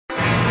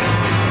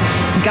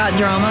Got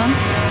drama?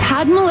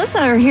 Tad and Melissa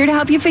are here to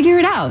help you figure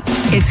it out.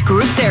 It's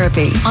Group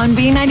Therapy on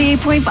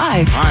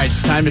B98.5. All right,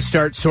 it's time to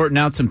start sorting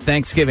out some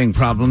Thanksgiving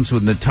problems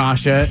with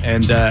Natasha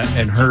and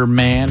her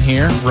man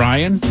here.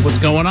 Ryan, what's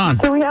going on?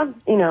 So we have,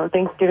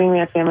 Thanksgiving, we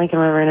have family come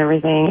over and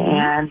everything,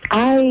 and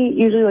I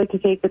usually like to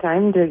take the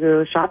time to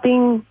go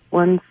shopping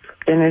once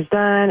dinner's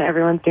done,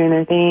 everyone's doing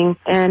their thing,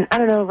 and I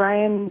don't know,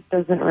 Ryan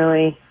doesn't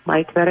really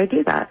like that I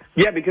do that.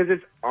 Yeah, because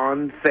it's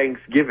on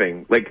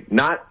Thanksgiving,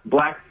 not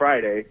Black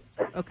Friday.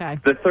 Okay.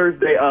 The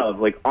Thursday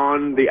of,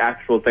 on the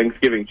actual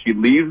Thanksgiving. She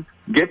leaves,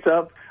 gets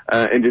up,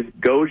 and just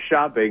goes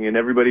shopping, and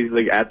everybody's,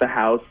 at the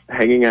house,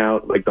 hanging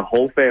out, the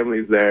whole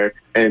family's there,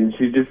 and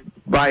she's just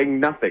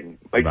buying nothing.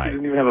 Right. She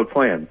doesn't even have a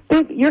plan.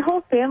 Dude, your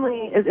whole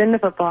family is into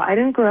football. I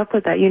didn't grow up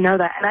with that, you know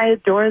that, and I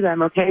adore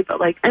them, okay?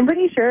 But, I'm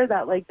pretty sure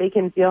that, they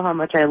can feel how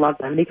much I love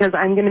them, because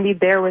I'm going to be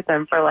there with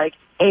them for,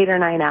 8 or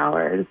 9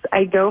 hours.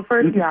 I go for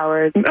a few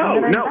hours.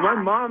 No, my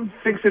mom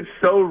thinks it's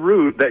so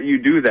rude that you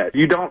do that.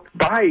 You don't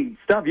buy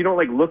stuff. You don't,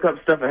 look up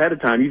stuff ahead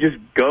of time. You just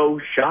go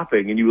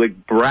shopping, and you,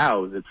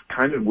 browse. It's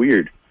kind of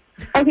weird.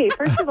 Okay,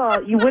 first of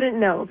all, you wouldn't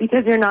know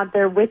because you're not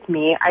there with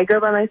me. I go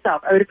by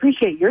myself. I would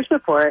appreciate your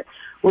support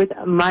with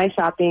my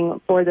shopping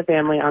for the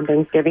family on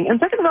Thanksgiving. And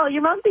second of all,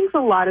 your mom thinks a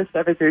lot of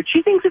stuff is rude.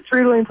 She thinks it's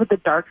rude when we put the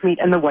dark meat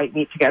and the white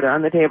meat together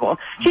on the table.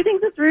 She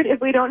thinks it's rude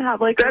if we don't have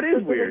that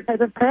is weird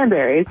type of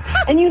cranberries.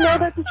 And you know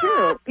that's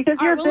true because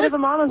you're a bit of a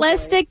mama's boy.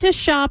 Let's stick to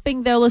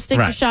shopping, though. Let's stick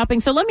to shopping.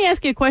 So let me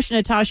ask you a question,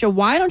 Natasha.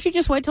 Why don't you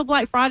just wait till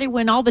Black Friday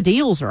when all the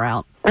deals are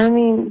out? I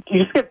mean,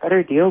 you just get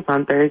better deals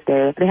on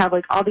Thursday. They have,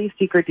 all these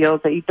secret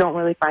deals that you don't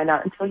really find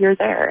out until you're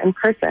there in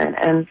person.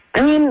 And,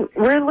 I mean,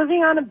 we're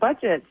living on a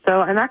budget,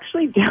 so I'm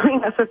actually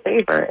doing us a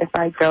favor if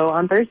I go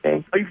on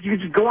Thursday. You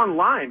just go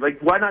online.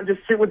 Why not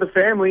just sit with the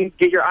family,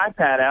 get your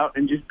iPad out,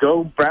 and just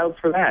go browse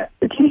for that?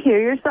 Did you hear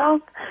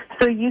yourself?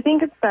 So you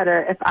think it's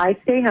better if I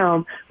stay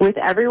home with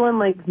everyone,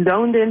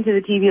 zoned into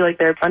the TV like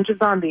they're a bunch of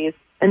zombies,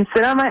 and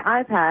sit on my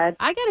iPad?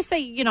 I got to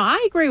say,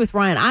 I agree with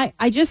Ryan.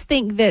 I just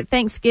think that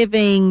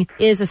Thanksgiving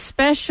is a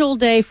special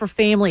day for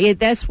family.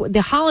 That's what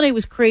the holiday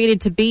was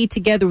created to be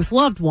together with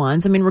loved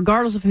ones. I mean,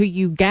 regardless of who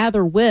you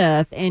gather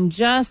with, and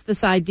just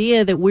this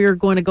idea that we're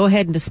going to go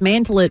ahead and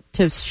dismantle it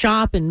to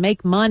shop and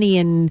make money.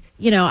 And,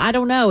 I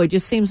don't know. It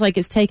just seems like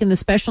it's taken the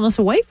specialness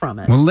away from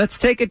it. Well, let's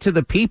take it to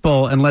the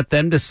people and let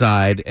them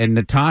decide. And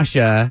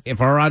Natasha,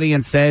 if our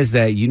audience says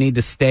that you need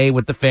to stay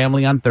with the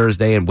family on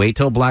Thursday and wait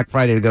till Black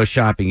Friday to go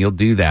shopping, you'll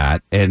do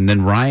that. And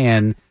then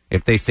Ryan,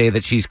 if they say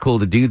that she's cool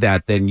to do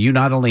that, then you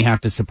not only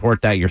have to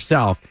support that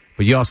yourself,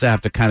 but you also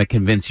have to kind of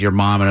convince your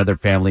mom and other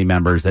family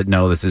members that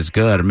no, this is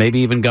good, or maybe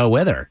even go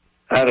with her.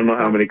 I don't know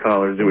how many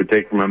callers it would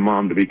take for my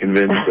mom to be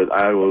convinced, but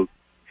I will.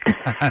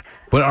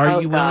 But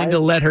are you willing to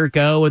let her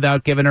go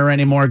without giving her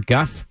any more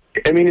guff?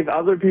 I mean, if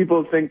other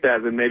people think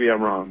that, then maybe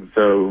I'm wrong.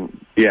 So,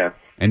 yeah.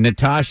 And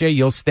Natasha,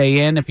 you'll stay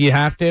in if you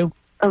have to?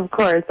 Of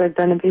course. I've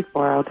done it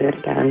before. I'll do it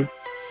again.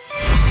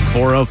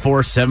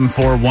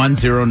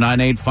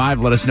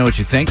 404-741-0985. Let us know what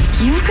you think.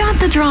 You've got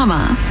the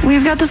drama.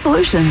 We've got the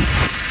solutions.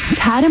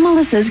 Tad and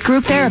Melissa's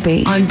Group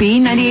Therapy on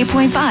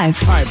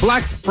B98.5. All right,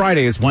 Black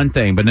Friday is one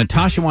thing, but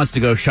Natasha wants to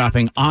go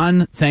shopping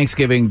on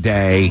Thanksgiving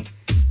Day.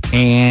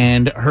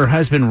 And her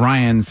husband,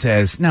 Ryan,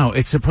 says, no,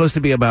 it's supposed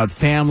to be about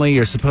family.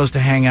 You're supposed to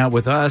hang out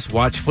with us,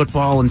 watch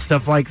football and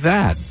stuff like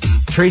that.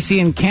 Tracy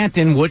and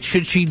Canton, what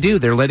should she do?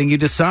 They're letting you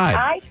decide.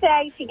 I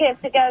say she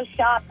gets to go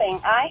shopping.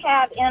 I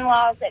have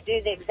in-laws that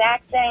do the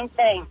exact same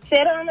thing.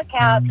 Sit on the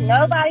couch.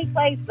 Nobody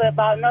plays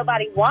football.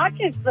 Nobody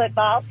watches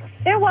football.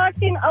 They're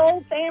watching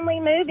old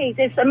family movies.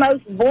 It's the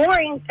most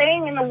boring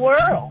thing in the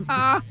world.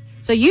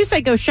 So you say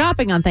go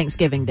shopping on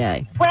Thanksgiving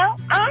Day. Well,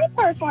 I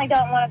personally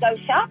don't want to go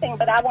shopping,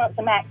 but I want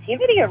some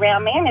activity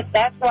around me. And if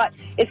that's what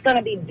it's going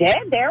to be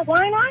dead there,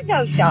 why not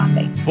go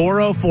shopping?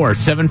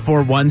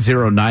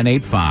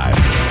 404-741-0985.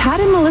 Tad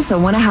and Melissa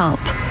want to help.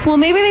 Well,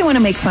 maybe they want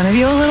to make fun of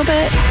you a little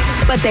bit,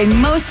 but they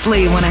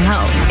mostly want to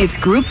help. It's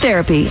Group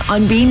Therapy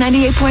on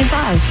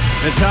B98.5.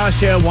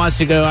 Natasha wants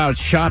to go out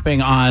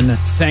shopping on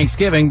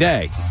Thanksgiving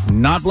Day.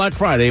 Not Black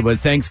Friday, but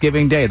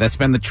Thanksgiving Day. That's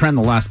been the trend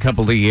the last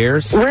couple of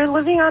years. We're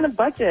living on a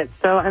budget,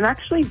 so I'm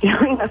actually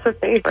doing us a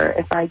favor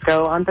if I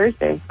go on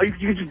Thursday.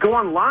 You just go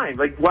online.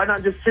 Why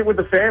not just sit with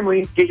the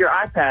family, get your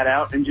iPad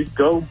out, and just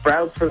go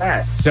browse for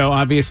that? So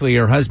obviously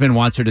your husband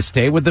wants her to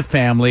stay with the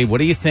family. What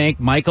do you think?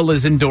 Michael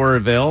is in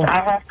Doraville.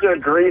 I have to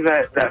agree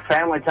that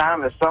family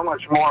time is so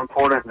much more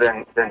important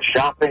than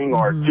shopping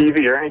or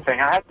TV or anything.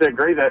 I have to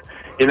agree that,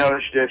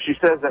 if she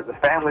says that the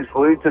family's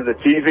glued to the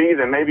TV,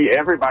 then maybe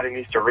everybody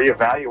needs to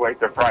reevaluate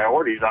their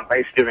priorities on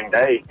Thanksgiving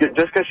Day.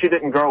 Just because she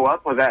didn't grow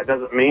up with that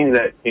doesn't mean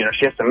that,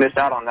 she has to miss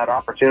out on that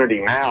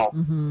opportunity now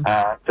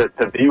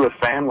to be with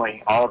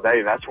family all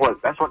day. That's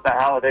what that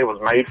holiday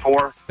was made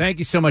for. Thank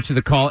you so much for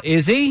the call.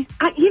 Izzy?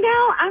 I'm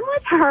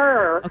with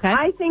her. Okay.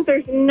 I think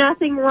there's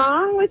nothing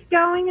wrong with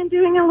going and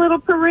doing a little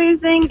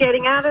perusing,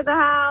 getting out of the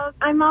house.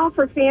 I'm all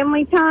for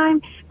family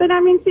time. But,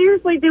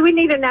 seriously, do we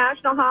need a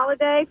national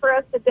holiday for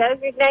us to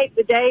designate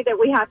the day day that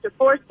we have to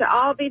force to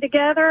all be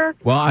together.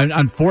 Well,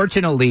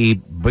 unfortunately,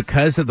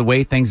 because of the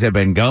way things have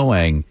been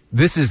going,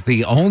 this is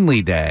the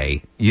only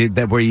day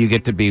where you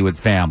get to be with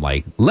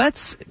family.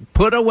 Let's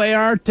put away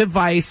our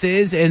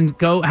devices and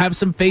go have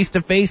some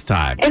face-to-face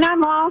time. And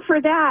I'm all for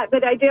that,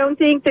 but I don't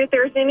think that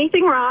there's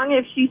anything wrong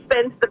if she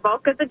spends the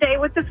bulk of the day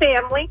with the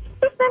family.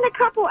 Just spend a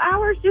couple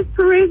hours just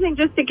perusing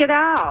just to get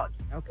out.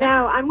 Okay.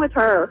 No, I'm with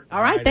her.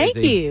 All right, thank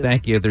you.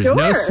 Thank you. There's Sure.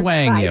 no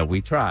swaying Bye. you.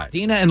 We tried.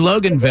 Dina in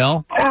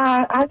Loganville.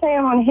 I say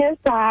I'm on his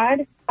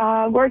side.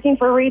 Working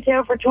for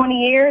retail for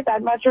 20 years,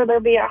 I'd much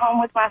rather be at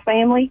home with my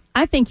family.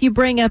 I think you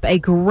bring up a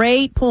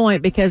great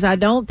point because I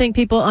don't think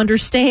people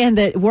understand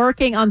that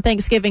working on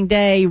Thanksgiving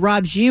Day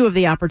robs you of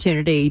the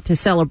opportunity to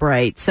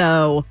celebrate.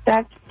 So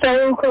That's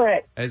so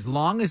correct. As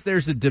long as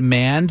there's a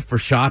demand for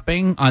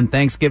shopping on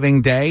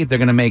Thanksgiving Day, they're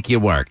going to make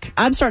you work.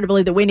 I'm starting to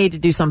believe that we need to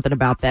do something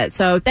about that.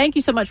 So thank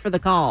you so much for the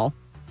call.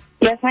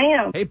 Yes,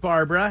 ma'am. Hey,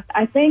 Barbara.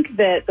 I think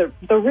that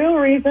the real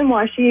reason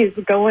why she is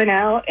going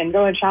out and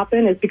going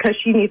shopping is because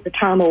she needs the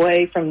time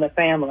away from the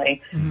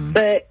family. Mm-hmm.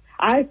 But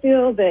I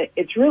feel that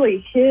it's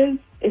really his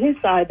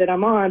side that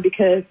I'm on,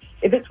 because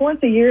if it's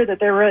once a year that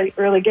they're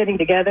really getting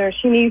together,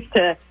 she needs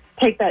to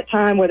take that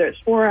time, whether it's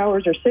 4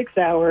 hours or 6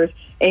 hours,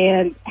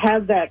 and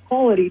have that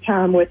quality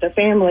time with the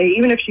family,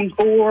 even if she's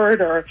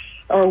bored or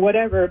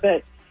whatever.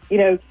 But, you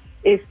know,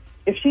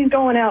 if she's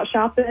going out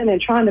shopping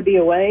and trying to be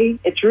away,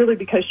 it's really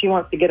because she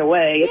wants to get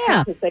away. It's Yeah.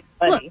 not to save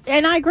money. Look,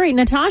 and I agree.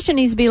 Natasha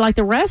needs to be like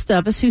the rest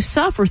of us who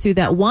suffer through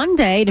that one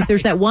day. And if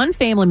there's that one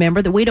family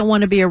member that we don't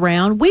want to be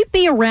around, we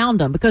be around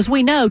them because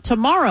we know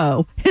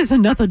tomorrow is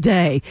another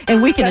day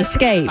and we can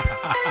escape.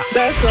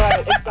 That's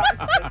right.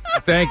 Exactly.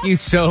 Thank you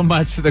so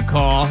much for the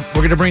call. We're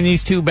going to bring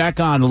these two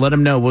back on to let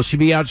them know, will she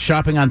be out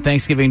shopping on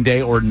Thanksgiving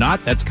Day or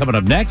not? That's coming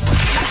up next.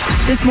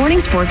 This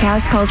morning's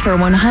forecast calls for a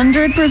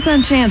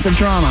 100% chance of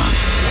drama.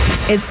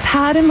 It's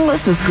Todd and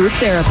Melissa's group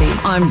therapy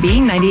on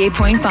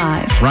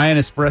B98.5. Ryan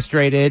is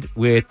frustrated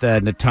with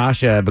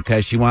Natasha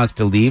because she wants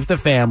to leave the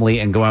family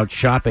and go out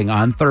shopping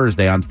on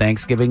Thursday, on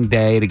Thanksgiving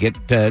Day, to get,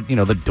 the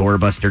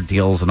doorbuster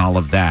deals and all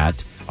of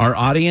that. Our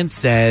audience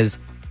says,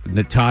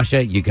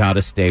 Natasha, you got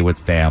to stay with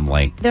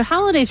family. The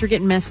holidays are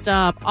getting messed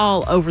up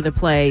all over the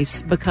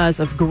place because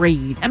of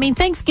greed. I mean,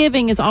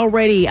 Thanksgiving is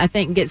already, I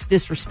think, gets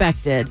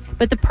disrespected.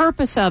 But the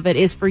purpose of it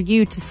is for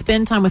you to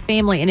spend time with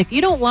family. And if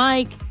you don't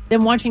like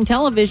them watching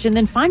television,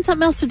 then find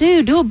something else to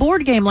do. Do a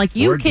board game. Like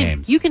you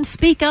can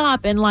speak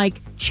up and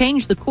like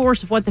change the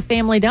course of what the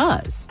family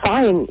does.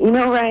 Fine. You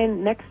know,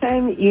 Ryan, next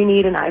time you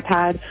need an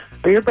iPad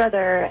for your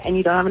brother and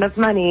you don't have enough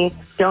money,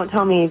 don't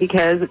tell me,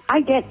 because I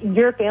get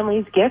your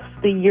family's gifts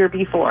the year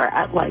before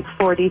at like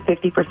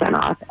 40-50%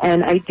 off,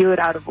 and I do it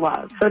out of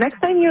love. So next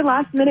time you're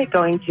last minute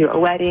going to a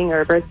wedding or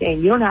a birthday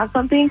and you don't have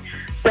something,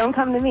 don't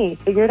come to me.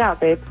 Figure it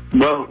out, babe.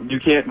 Well, you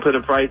can't put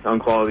a price on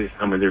quality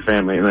time with your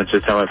family, and that's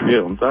just how I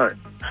feel. I'm sorry.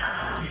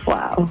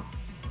 Wow.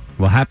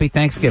 Well, happy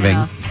Thanksgiving.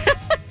 Yeah.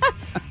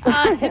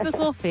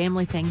 Typical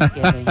family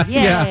Thanksgiving.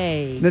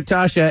 Yay. Yeah.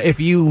 Natasha, if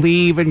you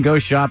leave and go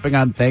shopping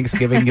on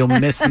Thanksgiving, you'll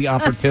miss the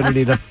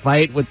opportunity to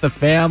fight with the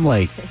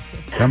family.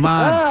 Come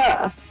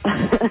on.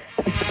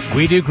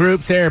 We do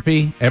group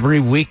therapy every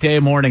weekday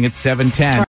morning at 7:10.